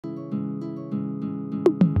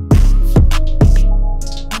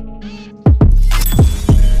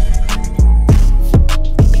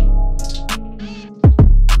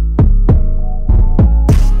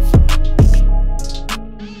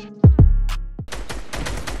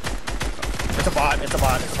It's a bot. It's a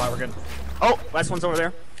bot. It's a bot. We're good. Oh, last one's over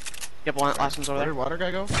there. Yep, last one's over Where there. did water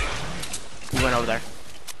guy go? He went over there.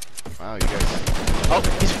 Wow, you guys. Oh,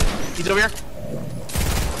 he's over here.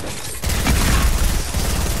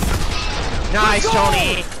 Nice,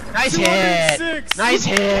 Tony. Nice hit. Nice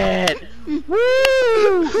hit.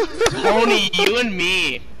 Woo! Tony, you and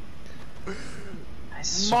me. I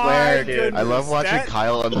swear, dude. I love watching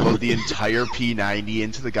Kyle unload the entire P90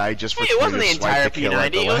 into the guy just for It wasn't the to swipe entire kill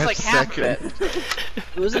at the P90. It was last like half of it.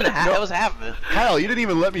 It wasn't half. That was half of it. Kyle, you didn't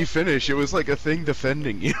even let me finish. It was like a thing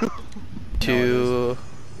defending you. To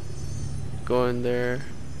go in there.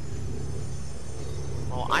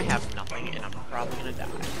 Well, I have nothing, and I'm probably gonna die.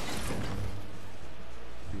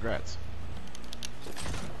 Congrats.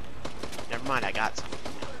 Never mind, I got something.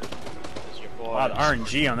 This is your boy. Wow, the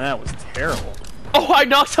RNG on that was terrible. Oh, I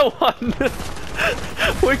knocked someone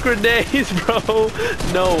with grenades, bro.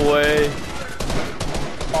 No way.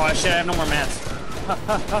 Oh shit, I have no more mats.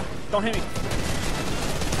 Don't hit me.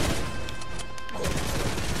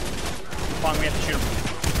 Fong, we have to shoot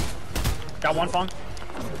him. Got one, Fong.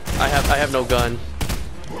 I have no gun.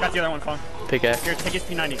 Got the other one, Fong. Pickaxe. Here, take his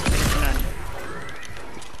P90. Take his P90.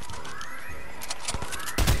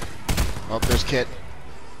 Oh, there's Kit.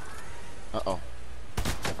 Uh-oh.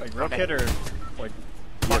 Like real kid or like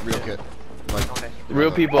Yeah, real Kit. Like, Okay. Real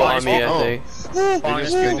people on me, I oh. think. Fong They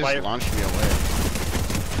is just people by launched me away.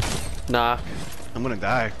 Knock. I'm gonna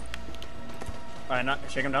die. Alright, not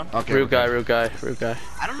shake him down. Okay. Real we're guy, good. real guy, real guy.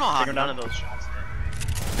 I don't know how Take him none down. of those shots hit.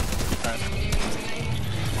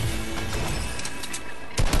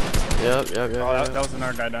 Yep. Oh, that was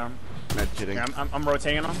another guy down. Med kidding. Here, I'm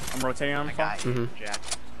rotating him. I'm rotating him. My Fong. guy, Mhm. Jack.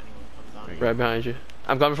 Anyone comes on. Right behind you.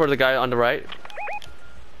 I'm coming for the guy on the right.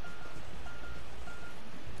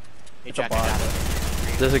 Hey, It's a Jack, I bot. got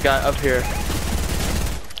it. There's a guy up here.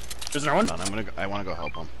 There's another one. Hold on, I wanna go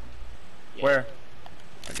help him. Yeah. Where?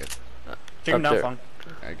 I guess. Take him Up down, there. Fong.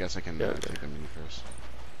 I guess I can Yeah, take the mini first.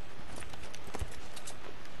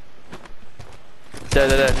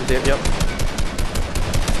 There. Yep.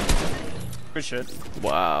 Good shit.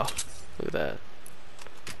 Wow. Look at that.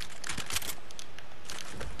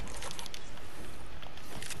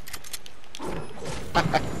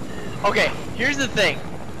 Okay, here's the thing.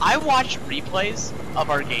 I watch replays of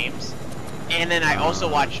our games, and then I also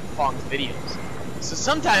watch Fong's videos. So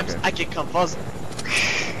sometimes Okay. I get confuzzled.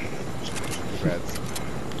 Congrats.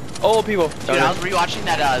 Oh, people. Dude, I was rewatching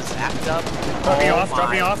that Zapped Up. Drop me Oh off. Drop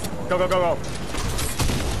my. me off. Go, go, go, go.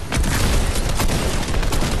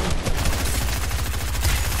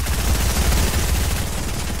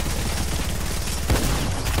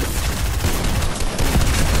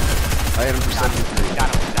 I hit him for 73.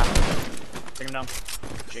 Got him. Take him down.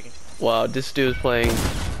 Chicken. Wow, this dude is playing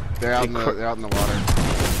They're out in the water.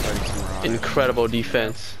 Fighting some marauders. incredible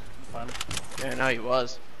defense. Fine. Yeah, no, he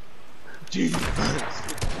was.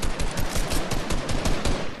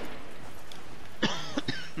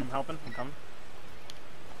 I'm helping. I'm coming.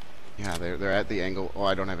 Yeah, they're at the angle. Oh,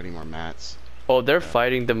 I don't have any more mats. Oh, they're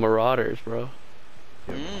fighting the Marauders, bro.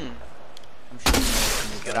 Mm. I'm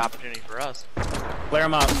shooting. Good opportunity for us. Flare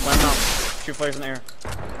him out. Flare him out. Shoot flares in the air.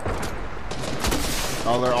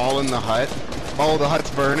 Oh, they're all in the hut. Oh, the hut's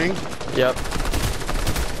burning. Yep.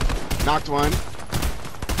 Knocked one.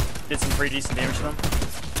 Did some pretty decent damage to them.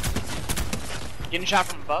 Getting shot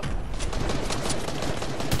from above.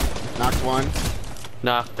 Knocked one.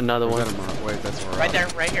 Knock another Or is one. that a Wait, that's a marauder. Right there,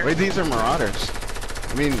 right here. Wait, these are marauders.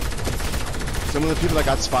 I mean, some of the people that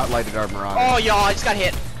got spotlighted are marauders. Oh, y'all, I just got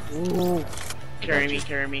hit. Ooh. Carry me, Gotcha.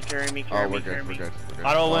 carry me, carry me, Oh, carry we're me, good. carry We're me. good. We're good.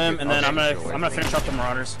 Auto I'll limb, get- and then I'll I'm get you away gonna from finish you. off the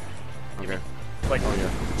Marauders. Okay. Like, Oh yeah.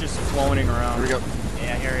 just floating around. Here we go.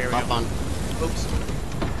 Yeah, here we Hop go. on. Oops.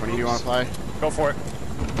 When do you want to fly? Go for it.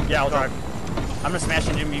 Yeah, I'll drive. I'm gonna smash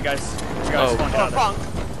into him. You guys Oh. spawn Oh, out there. Fong.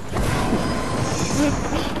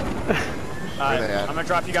 Where they at? I'm gonna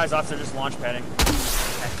drop you guys off. They're just launch padding.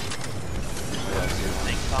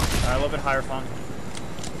 Thanks, Fong. A little bit higher, Fong.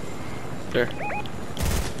 There.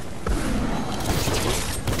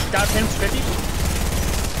 Got him 50.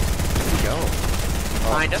 Here we go.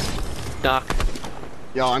 Behind us. Knock.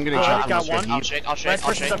 Yo, I'm getting Oh, shot. got from one. the I'll heat. shake, I'll shake, Last I'll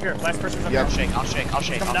person's shake. up here. Last person's up Yep. I'll here. shake, I'll shake, I'll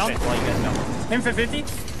shake, Come I'll down. shake. While you guys know. Him for 50.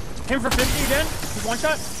 Him for 50 again. He's one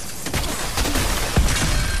shot.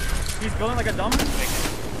 He's building like a dumb.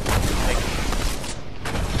 Nice.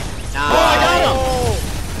 Oh, I got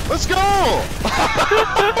him! Let's go!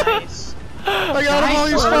 Nice. I got him while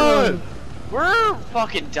he's Nice fun! We're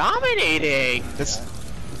fucking dominating. That's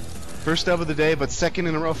first dub of the day, but second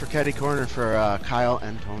in a row for Caddy Corner for Kyle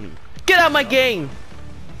and Tony. Get out of my game!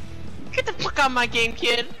 Get the fuck out of my game,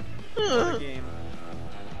 kid. Game.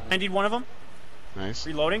 I need one of them. Nice.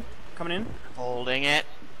 Reloading. coming in. Holding it.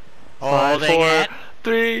 5, Holding 4, it.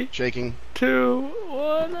 3, Shaking. 2,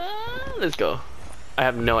 1. Let's go. I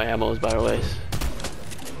have no ammos, by the way. It's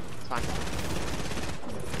fine.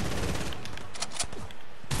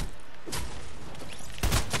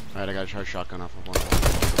 Alright, I gotta charge shotgun off of one.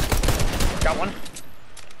 Got one.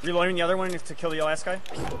 Reloading the other one to kill the last guy.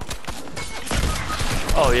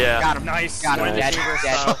 Oh yeah. Got him. Nice. Got him. One in the Dead. chamber.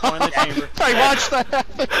 Dead. One in the chamber. I watched that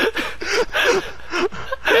happen.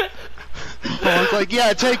 I was like,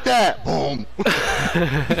 yeah, take that. Boom.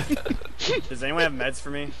 Does anyone have meds for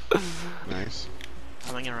me? Nice.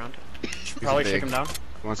 Coming around. Probably big. take him down.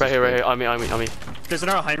 Wants Right this here, right big. here. On me, on me, on me. There's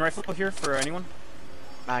another hunting rifle here for anyone.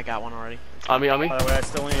 I got one already. On me, on me. By the way, I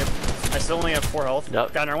still only have 4 health.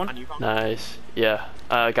 Yep. Got another On one. you, phone? Nice. Yeah.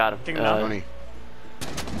 Got him. Take him down. Money.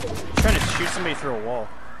 Trying to shoot somebody through a wall.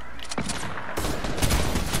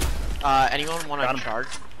 Anyone want Got to him. charge?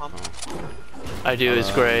 I do.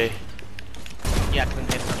 It's gray. Yeah,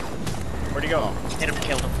 couldn't hit him. Where'd he go? Hit him,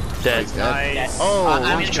 killed him. Dead. He's dead. Nice. Oh, I'm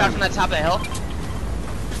launch gonna shot gun. from that top of the hill.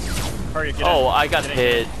 Hurry, get Oh, in. I got Get in.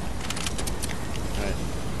 hit. Alright.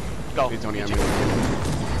 Go. Please don't yam me.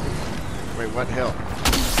 Wait, what hill?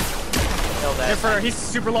 Kill that. He's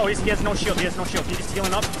super low. He has no shield. He's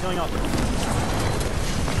healing up. Healing up.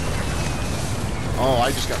 Oh,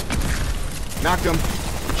 I just got knocked him.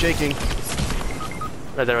 Shaking.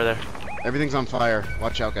 Right there, right there. Everything's on fire.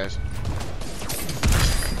 Watch out, guys.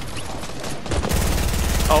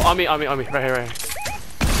 Oh, on me, on me, on me. Right here, right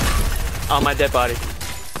here. On my dead body.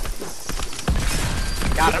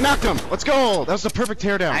 Got him. Knocked him. Let's go. That was the perfect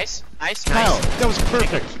teardown. Nice, nice, Kyle, nice. that was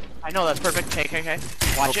perfect. I know that's perfect. Okay.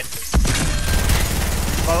 Watch it.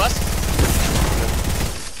 Follow us.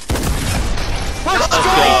 Let's go! go!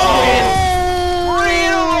 3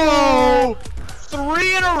 in a row.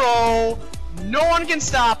 3 in a row. No one can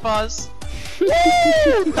stop us.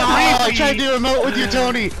 Oh, I tried to emote with you,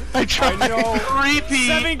 Tony. I tried. I know. Repeat.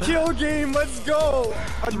 7-kill game. Let's go.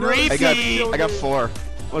 Repeat. I got 4.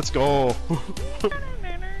 Let's go.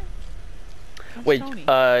 Wait,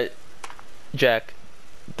 Jack,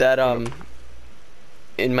 that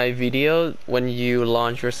in my video when you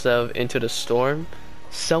launch yourself into the storm,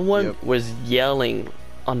 someone Yep. was yelling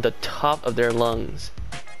on the top of their lungs.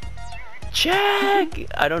 Jack!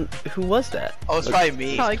 Who was that? Oh, it's probably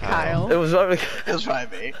me. Probably Kyle. It was probably, It was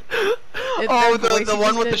probably me. Oh, the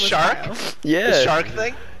one with the shark? yeah. The shark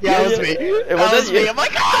thing? Yeah, it was me. It That was wasn't me. you. I'm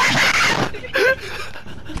like, ah!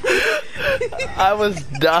 I was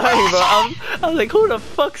dying, bro. I was like, who the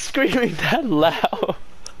fuck screaming that loud?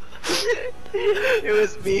 It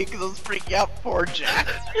was me because I was freaking out poor Jack.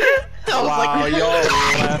 I was Wow, like, y'all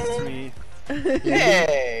left me.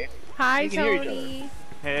 hey. Hi, We can hear each Tony.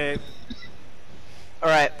 Hey.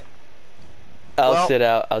 Alright. I'll Well- sit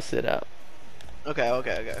out. I'll sit out. Okay.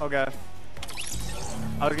 Okay.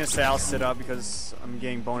 I was gonna say I'll sit up because I'm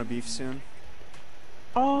getting bone of beef soon.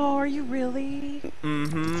 Oh, are you really?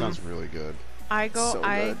 Mm-hmm. Sounds really good. I go So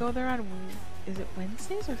I good. go there on is it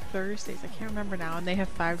Wednesdays or Thursdays? I can't remember now, and they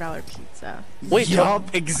have $5 pizza. Wait,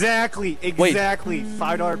 Yup, exactly.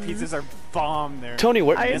 $5 pizzas are bomb there. Tony,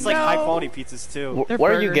 where? I It's like know. high quality pizzas too. Their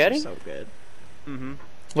What are you burgers getting? so good. Mm-hmm.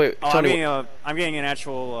 Wait, Oh, Tony. I'm getting an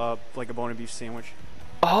actual like a bone of beef sandwich.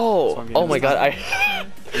 Oh, That's what I'm getting oh my this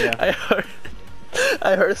god, time.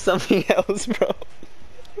 I heard something else, bro.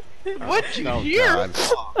 What'd you Oh, hear? God.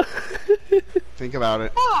 Think about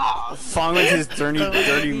it. Fong with his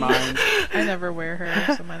dirty mind. I never wear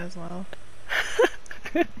her, so might as well.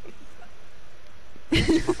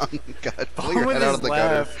 God, pull Fong your with head out his of the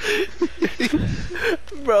gutter.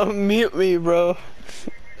 laugh. Bro, mute me, bro.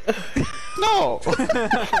 No!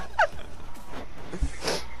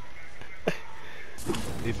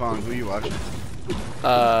 Hey, Fong, who you watching?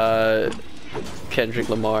 Kendrick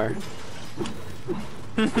Lamar.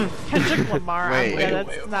 Kendrick Lamar. Wait. Yeah,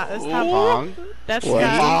 that's not. Fong? That's What?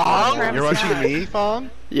 not. Fong? You're watching me, Fong?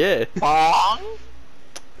 Yeah. Bong?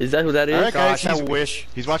 Is that who that is? Alright, guys, Gosh, I wish.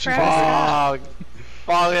 he's watching Travis Fong.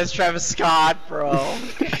 Bong is Travis Scott, bro.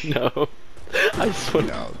 No. I swear.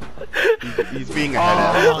 No. He's being a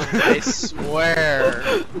head Oh, I swear.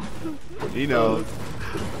 He knows.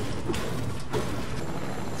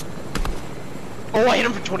 Oh, I hit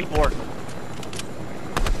him for 24.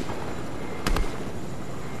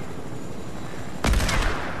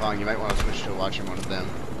 Fong, you might want to switch to watching one of them.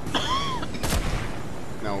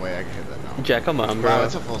 No way, I can hit that now. Jack, come on, bro. Wow,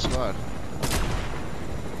 that's a full squad.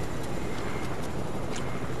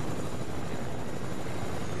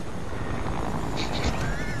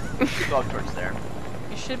 Go up towards there.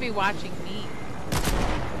 You should be watching me.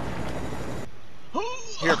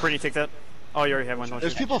 Here, pretty, take that. Oh, you already have one. Don't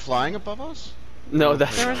There's you? people flying above us? No,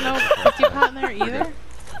 that's There was no 50 pot in there either?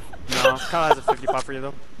 No, Kyle has a 50 pot for you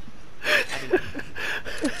though.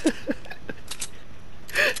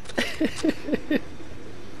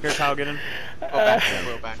 Here, Kyle, get in. Go back.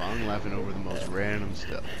 I'm laughing over the most random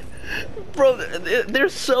stuff. bro. They're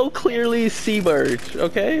so clearly seabirds.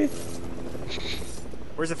 Okay.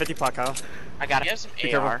 Where's the 50 pot, Kyle? I got it. You have some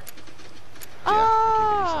careful. AR.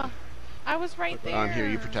 Oh! I was right there. Here,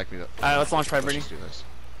 you protect me though. Alright, let's launch try, Brittany. Let's just do this.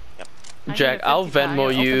 I need Jack, a I'll 50 pot. Venmo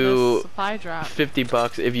Open you this supply drop.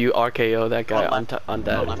 $50 if you RKO that guy Oh, on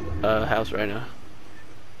that house right now.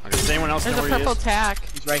 Does anyone else There's know a where he purple is? tack.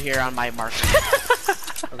 He's right here on my marker.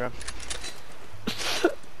 Okay.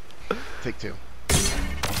 Take 2.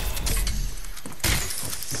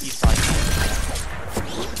 He's probably.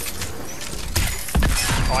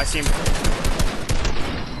 Oh, I see him.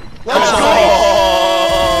 Let's go!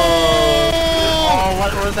 Oh,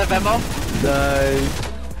 what was that Venmo?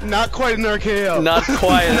 Nice. Not quite an RKO. Not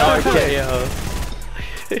quite an RKO.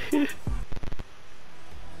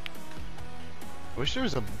 I wish there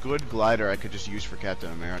was a good glider I could just use for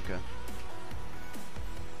Captain America.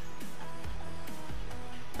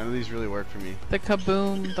 None of these really work for me. The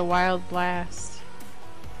Kaboom, the Wild Blast.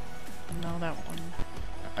 No, that one.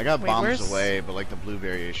 I got Wait, bombs where's- away, but like the blue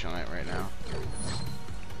variation on it right now.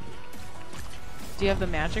 Do you have the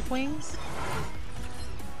magic wings?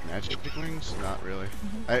 Magic wings? Not really.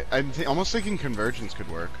 I'm almost thinking convergence could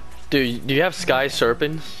work. Dude, do you have Sky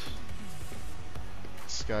Serpents?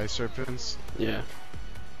 Sky serpents? Yeah.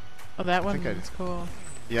 Oh, that think I one's cool.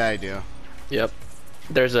 Yeah, I do. Yep.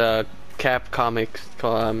 There's a Cap comics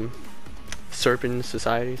called Serpent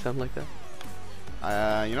Society, something like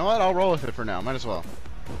that. You know what? I'll roll with it for now. Might as well.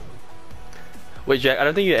 Wait, Jack, I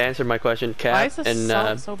don't think you answered my question. Why Cap is this and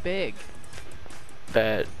salt so big?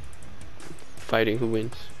 Bat fighting, who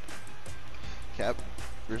wins? Cap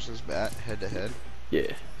versus Bat, head to head.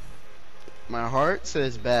 Yeah. My heart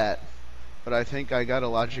says Bat, but I think I gotta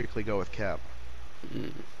logically go with Cap.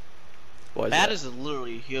 Why is Bat that? is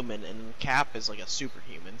literally human, and Cap is like a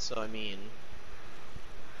superhuman. So I mean,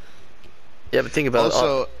 Yeah, but think about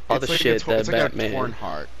Also, all it's the like shit that it's like Batman. a torn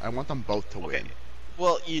heart. I want them both to win.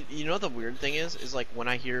 well, you know the weird thing is like when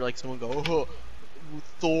I hear like someone go, oh,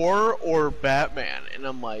 Thor or Batman, and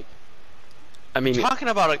I'm like, I mean, talking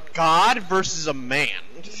about a god versus a man.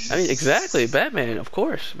 exactly. Batman, of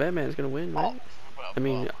course. Batman's gonna win, right? I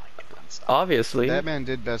mean, obviously. Batman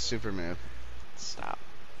did best super move. Stop.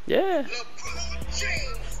 Yeah.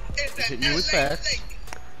 Hitting you with facts.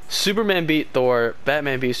 Superman beat Thor.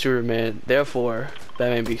 Batman beat Superman. Therefore,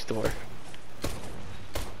 Batman beats Thor.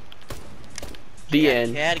 The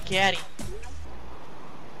end. Catty.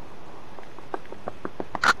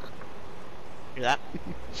 Hear that?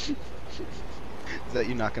 Is that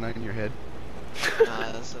you knocking on your head?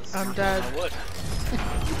 Nah, that's I'm dead. I would.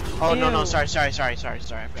 Oh no, Ew. sorry.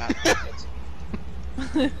 I forgot.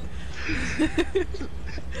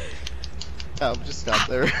 Just stop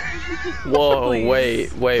there. Whoa,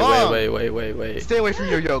 Please. wait. Stay away from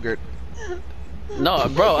your yogurt. No,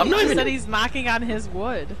 bro, I'm He not just said even. he's knocking on his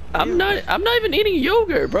wood. I'm not even eating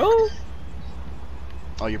yogurt, bro.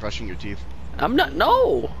 Oh, you're brushing your teeth. I'm not.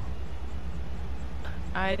 No,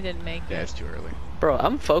 I didn't make Yeah, it. it's too early. bro.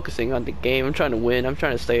 I'm focusing on the game. I'm trying to win. I'm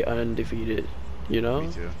trying to stay undefeated. You know.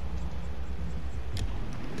 Me too.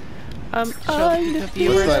 Show the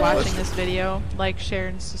viewers that? watching this video, like, share,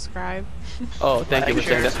 and subscribe. Oh, thank you for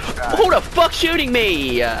saying that. subscribe. Who the fuck shooting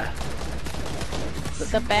me? The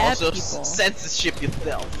bad Also, people. censorship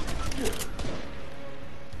yourself.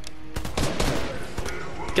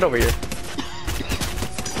 Get over here.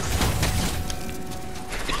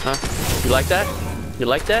 Huh? You like that? You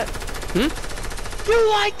like that? Hmm? You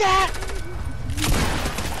like that?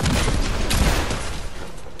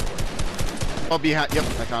 Oh, behind. Yep,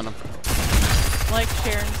 I found him. Like,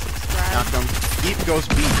 share, and subscribe. Knocked him. Eat goes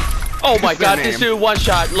beat. Oh my That's their god, this name. dude one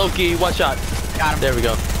shot. Loki, one shot. Got him. There we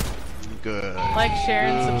go. Good. Like, share,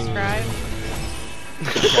 and subscribe.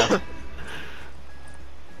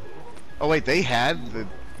 Oh wait, they had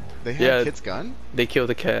Yeah. Kit's gun? They killed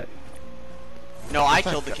the cat. No, I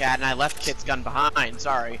killed the cat and I left Kit's gun behind.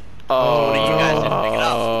 Sorry. Oh. One of you guys didn't pick it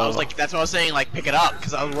up. I was like, that's what I was saying. Like, pick it up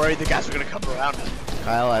because I was worried the guys were gonna come around it.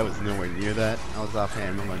 Kyle, I was nowhere near that. I was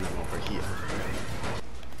offhand when I'm over here.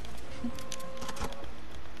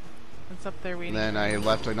 It's up there waiting. And then I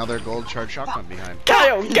left another gold charge shotgun behind.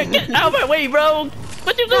 Kyle, get out of my way, bro.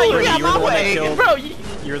 What you doing? you got You're my the one that way. killed- Bro,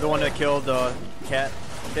 You're the one that killed the cat.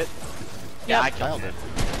 Kit. Yeah, I Kyle killed did.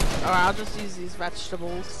 it. Or I'll just use these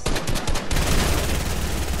vegetables.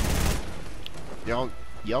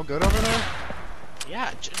 Y'all good over there?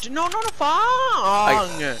 Yeah, no,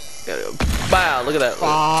 fine. Wow, look at that.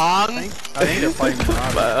 Fong! I think they're fighting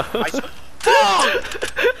Marauder. Wow.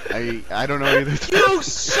 I don't know either. You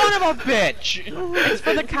son of a bitch! It's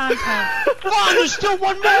for the content. Fong, there's still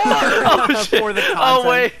one more! Oh shit. For the Oh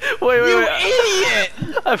wait, wait, You wait. idiot!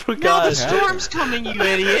 I Now forgot. the storm's coming, you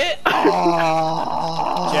idiot!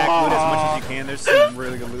 Oh. Jack, loot as much as you can. There's some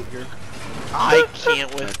really good loot here. I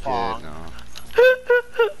can't with Okay, Fong. no.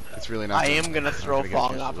 It's really not. I am gonna throw not gonna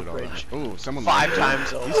Fong get off a loot all bridge. that. Ooh, someone. 5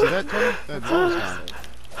 times You over. see that, Tony? That ball's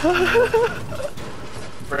gone.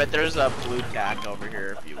 Brett, there's a blue tack over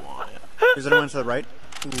here if you want it. Is there anyone to the right?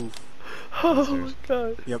 Ooh. Oh my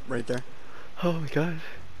god. Yep, right there. Oh my god.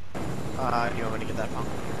 You want me to get that Fong?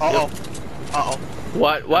 Uh-oh. Uh-oh.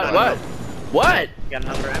 What? What? No, What? no. What? Got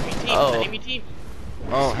another enemy team. Oh. Enemy team.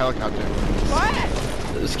 Oh, helicopter.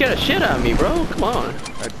 What? Scared the shit out of me, bro. Come on.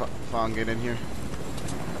 I'd Fong get in here.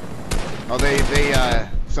 Oh,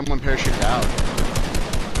 someone parachuted out.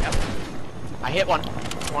 Yep. I hit one.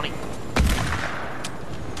 20.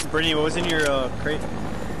 Brittany, what was in your crate?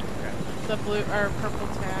 The blue or purple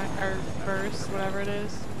tag or burst, whatever it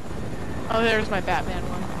is. Oh, there's my Batman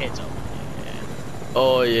one. It's over.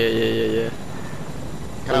 Oh yeah, yeah, yeah, yeah.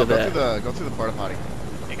 Kyle, Look at go through the porta potty.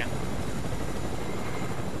 Again.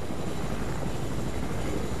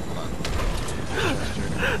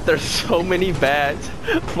 There's so many bats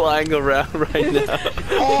flying around right now.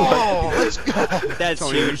 Oh, let's go. That's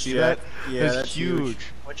Tony, you huge, see Jack. that? Yeah, that's huge.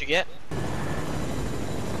 What'd you get?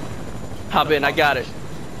 Hop in, I got it.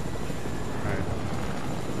 Alright.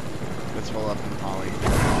 Let's roll up in Polly.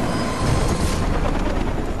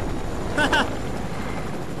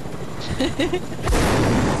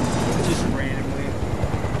 Just randomly.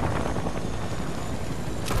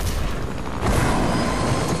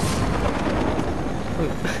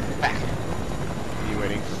 Back. Are you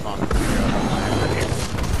waiting for Fong to figure out how to land?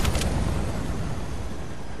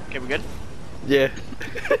 Okay, we good? Yeah.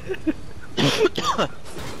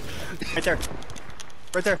 Right there.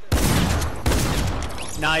 Right there.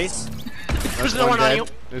 Nice. There's another one on dead. you.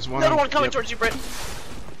 There's one. Another one coming yep. towards you, Britt.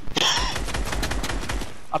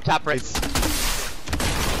 Up top, Britt.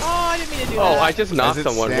 Oh, I didn't mean to do Oh, that. I just knocked As it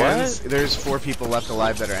someone. stands, What? There's 4 people left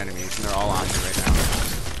alive that are enemies, and they're all on you right now.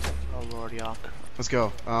 Oh lord, y'all. Let's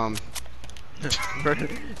go.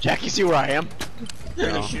 Jack, you see where I am?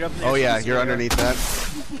 No. Shoot up in there Oh so yeah, you you're see underneath that.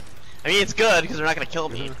 I mean, it's good because they're not gonna kill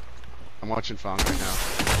me. I'm watching Fong right now.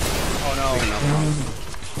 Oh Big no.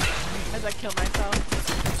 enough, As I kill myself.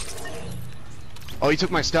 Oh, he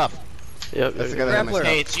took my stuff. Yep. That's the guy that had my Grappler. stuff.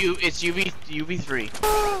 Hey, it's you. It's UV3.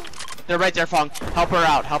 They're right there, Fong. Help her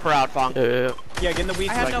out. Help her out, Fong. Yeah, yeah, yeah. Yeah, get in the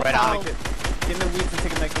weeds. I have like, no right foul. on. Get in the weeds and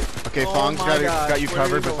take a med kit. Okay, Oh Fong's my got God, you where are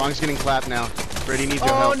covered, you but going? Fong's getting clapped now. Brady needs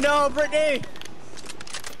your Oh help. no, Brittany!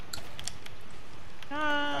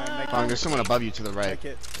 Fong, there's someone above you to the right. Med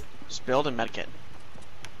kit. Just build a medkit.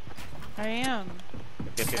 I am.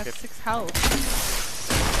 I have 6 health.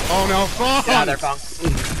 Oh no, Fong! Get out of there, Fong.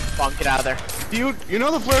 Fong, get out of there. Dude, you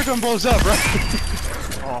know the flare gun blows up, right?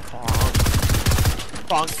 Oh, Fong.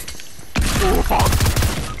 Fong. Ooh, Fong.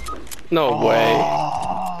 No way.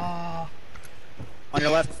 On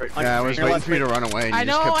your left. On Yeah, I your was your waiting left, for you to run away, and I you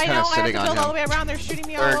know, just kept I kind know. of I have sitting to on build all the him. way around. They're shooting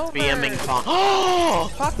me all They're over. BMing Fong. Oh!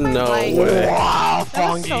 Fuck my No life. way. Wow, That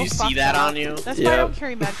Fong, was did so you see fucked that up. on you? That's why I Yep. don't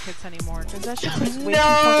carry medkits anymore, because that shit takes way too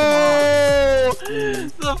fucking long. No!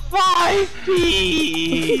 The 5P!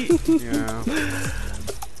 Yeah.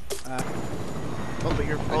 Oh, but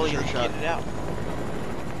you're fully sure shot. get it out.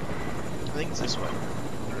 I think it's this way.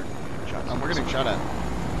 We're getting shot at.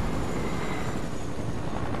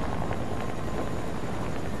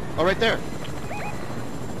 Oh, right there.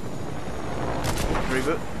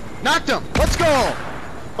 Reboot. Knocked him! Let's go!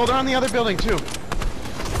 Oh, they're on the other building, too.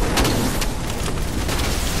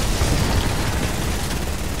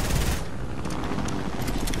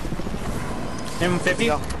 Him 50.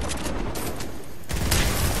 Go.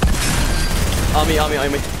 On me, on me,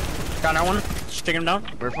 on me. Got another one. Just taking him down.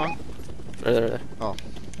 Where, Fong? Right there, right there. Oh.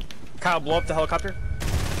 Kyle, blow up the helicopter.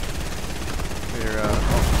 They're,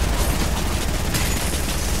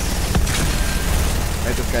 I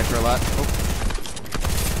hit this guy for a lot. Oh,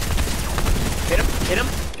 Hit him. Hit him.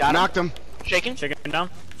 Got him. knocked him. Shaking. Shake him down.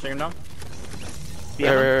 Shake him down. BM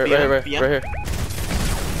him, Right BM, here.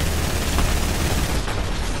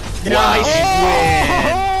 Nice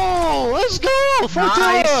win. Oh, let's go!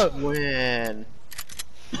 Nice win.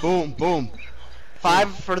 Boom, boom.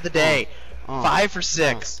 5 for the day. Oh. 5 for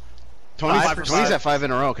 6. Tony's, 5 for Tony's 5. at 5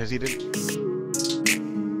 in a row because he did.